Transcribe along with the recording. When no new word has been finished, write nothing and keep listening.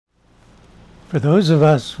For those of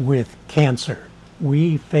us with cancer,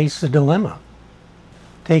 we face a dilemma.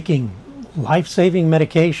 Taking life-saving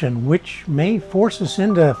medication, which may force us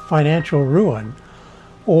into financial ruin,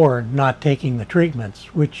 or not taking the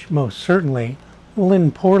treatments, which most certainly will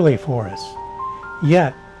end poorly for us,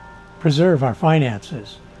 yet preserve our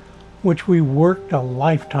finances, which we worked a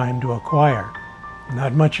lifetime to acquire.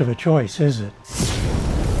 Not much of a choice, is it?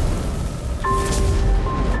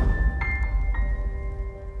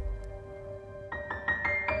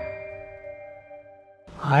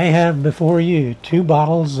 I have before you 2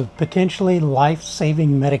 bottles of potentially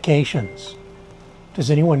life-saving medications. Does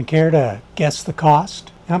anyone care to guess the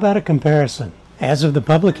cost? How about a comparison? As of the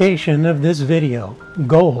publication of this video,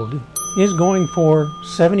 gold is going for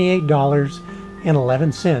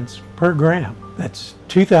 $78.11 per gram. That's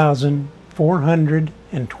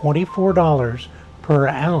 $2,424 per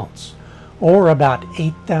ounce, or about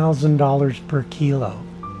 $8,000 per kilo.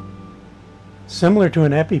 Similar to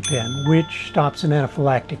an epi-pen, which stops an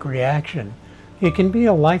anaphylactic reaction, it can be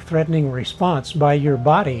a life-threatening response by your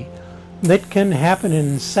body that can happen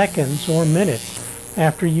in seconds or minutes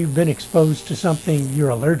after you've been exposed to something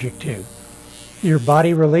you're allergic to. Your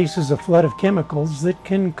body releases a flood of chemicals that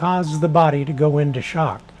can cause the body to go into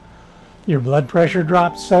shock. Your blood pressure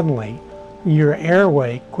drops suddenly, your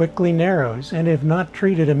airway quickly narrows, and if not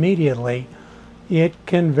treated immediately, it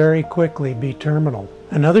can very quickly be terminal.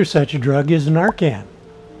 Another such drug is Narcan.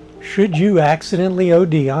 Should you accidentally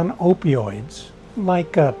OD on opioids,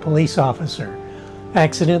 like a police officer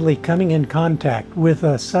accidentally coming in contact with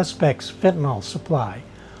a suspect's fentanyl supply,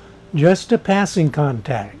 just a passing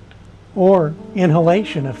contact or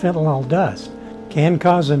inhalation of fentanyl dust can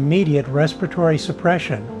cause immediate respiratory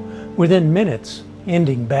suppression within minutes,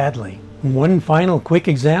 ending badly. One final quick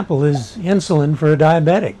example is insulin for a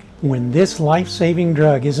diabetic. When this life-saving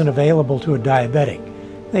drug isn't available to a diabetic,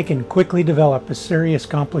 they can quickly develop a serious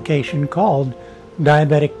complication called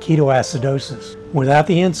diabetic ketoacidosis. Without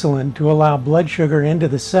the insulin to allow blood sugar into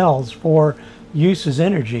the cells for use as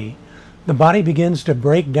energy, the body begins to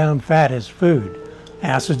break down fat as food.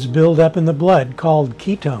 Acids build up in the blood called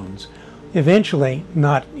ketones, eventually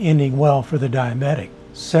not ending well for the diabetic.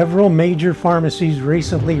 Several major pharmacies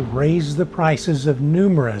recently raised the prices of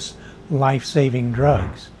numerous life-saving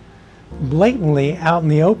drugs, blatantly out in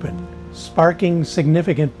the open, sparking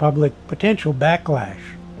significant public potential backlash.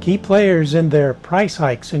 Key players in their price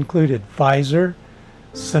hikes included Pfizer,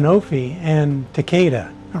 Sanofi, and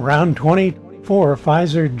Takeda. Around 2024,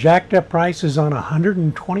 Pfizer jacked up prices on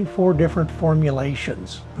 124 different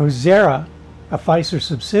formulations. Ozera, a Pfizer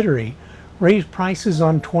subsidiary, raised prices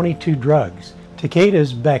on 22 drugs.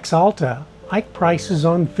 Takeda's Baxalta hiked prices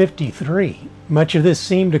on 53. Much of this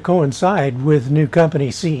seemed to coincide with new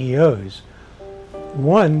company CEOs.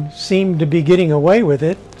 One seemed to be getting away with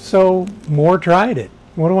it, so more tried it.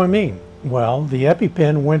 What do I mean? Well, the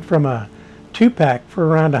EpiPen went from a 2-pack for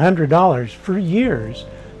around $100 for years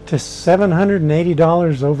to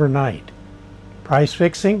 $780 overnight. Price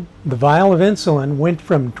fixing? The vial of insulin went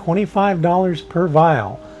from $25 per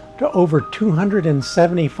vial to over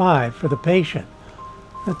 $275 for the patient.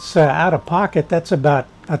 That's out of pocket. That's about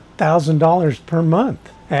 $1,000 per month.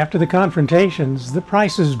 After the confrontations, the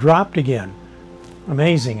prices dropped again.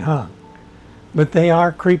 Amazing, huh? But they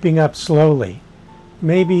are creeping up slowly,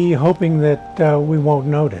 maybe hoping that we won't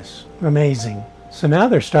notice. Amazing. So now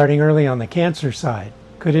they're starting early on the cancer side.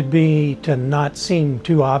 Could it be to not seem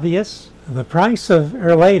too obvious? The price of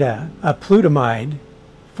Erleta, a flutamide,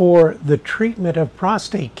 for the treatment of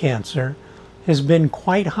prostate cancer has been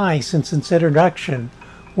quite high since its introduction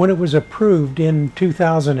when it was approved in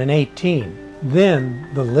 2018. Then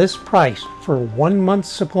the list price for 1 month's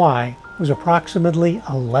supply was approximately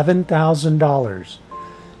 $11,000.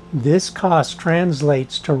 This cost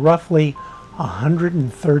translates to roughly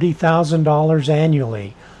 $130,000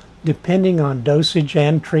 annually, depending on dosage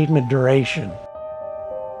and treatment duration.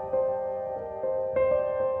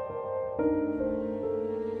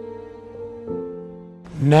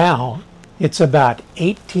 Now, it's about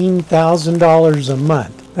 $18,000 a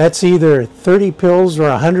month. That's either 30 pills or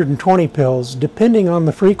 120 pills, depending on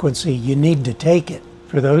the frequency you need to take it.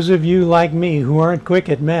 For those of you like me who aren't quick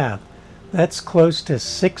at math, that's close to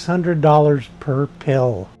 $600 per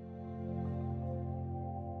pill.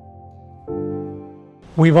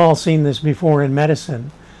 We've all seen this before in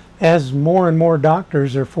medicine. As more and more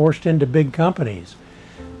doctors are forced into big companies,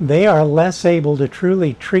 they are less able to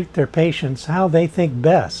truly treat their patients how they think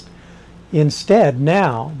best. Instead,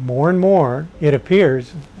 now, more and more, it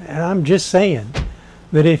appears, and I'm just saying,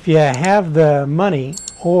 that if you have the money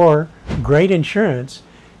or great insurance,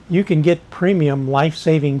 you can get premium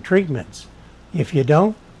life-saving treatments. If you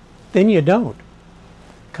don't, then you don't.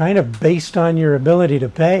 Kind of based on your ability to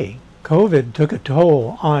pay. COVID took a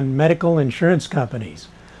toll on medical insurance companies.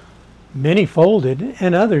 Many folded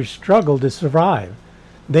and others struggled to survive.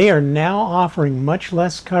 They are now offering much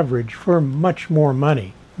less coverage for much more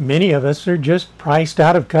money. Many of us are just priced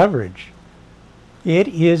out of coverage. It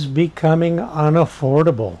is becoming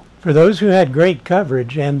unaffordable. For those who had great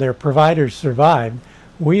coverage and their providers survived,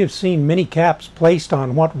 we have seen many caps placed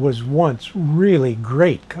on what was once really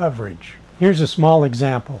great coverage. Here's a small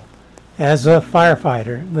example. As a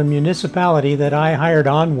firefighter, the municipality that I hired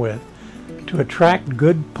on with to attract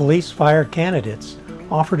good police fire candidates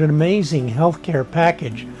offered an amazing healthcare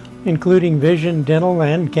package, including vision, dental,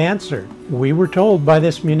 and cancer. We were told by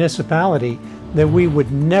this municipality that we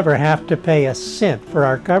would never have to pay a cent for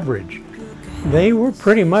our coverage. They were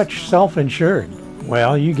pretty much self-insured.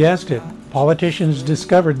 Well, you guessed it. Politicians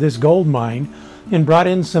discovered this gold mine and brought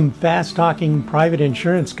in some fast-talking private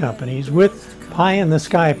insurance companies with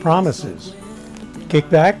pie-in-the-sky promises.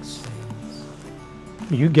 Kickbacks?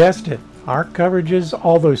 You guessed it. Our coverages,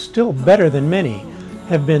 although still better than many,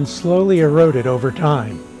 have been slowly eroded over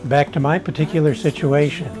time. Back to my particular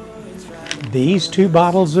situation. These 2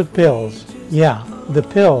 bottles of pills, yeah, the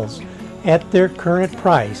pills, at their current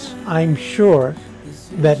price, I'm sure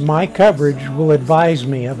that my coverage will advise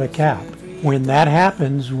me of a cap. When that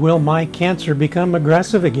happens, will my cancer become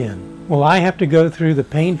aggressive again? Will I have to go through the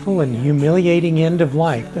painful and humiliating end of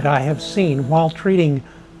life that I have seen while treating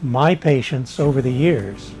my patients over the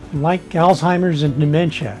years? Like Alzheimer's and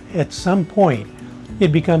dementia, at some point,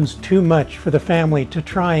 it becomes too much for the family to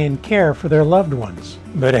try and care for their loved ones.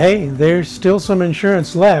 But hey, there's still some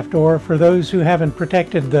insurance left, or for those who haven't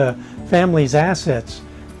protected the family's assets,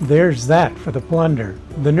 there's that for the plunder.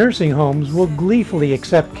 The nursing homes will gleefully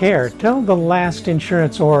accept care till the last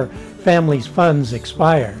insurance or family's funds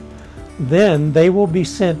expire. Then they will be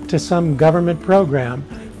sent to some government program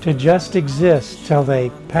to just exist till they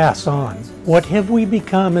pass on. What have we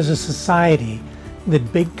become as a society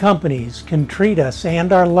that big companies can treat us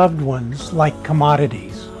and our loved ones like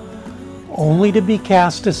commodities, only to be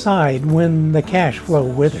cast aside when the cash flow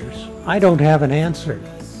withers? I don't have an answer.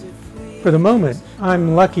 For the moment,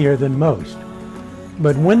 I'm luckier than most.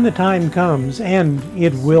 But when the time comes, and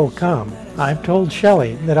it will come, I've told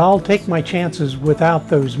Shelley that I'll take my chances without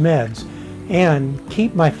those meds and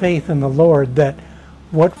keep my faith in the Lord that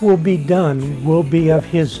what will be done will be of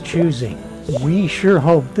His choosing. We sure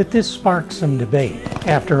hope that this sparks some debate.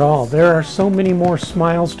 After all, there are so many more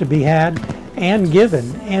smiles to be had and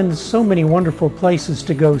given, and so many wonderful places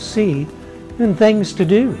to go see and things to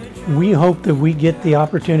do. We hope that we get the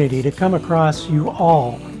opportunity to come across you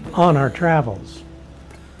all on our travels.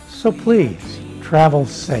 So please, travel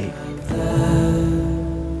safe.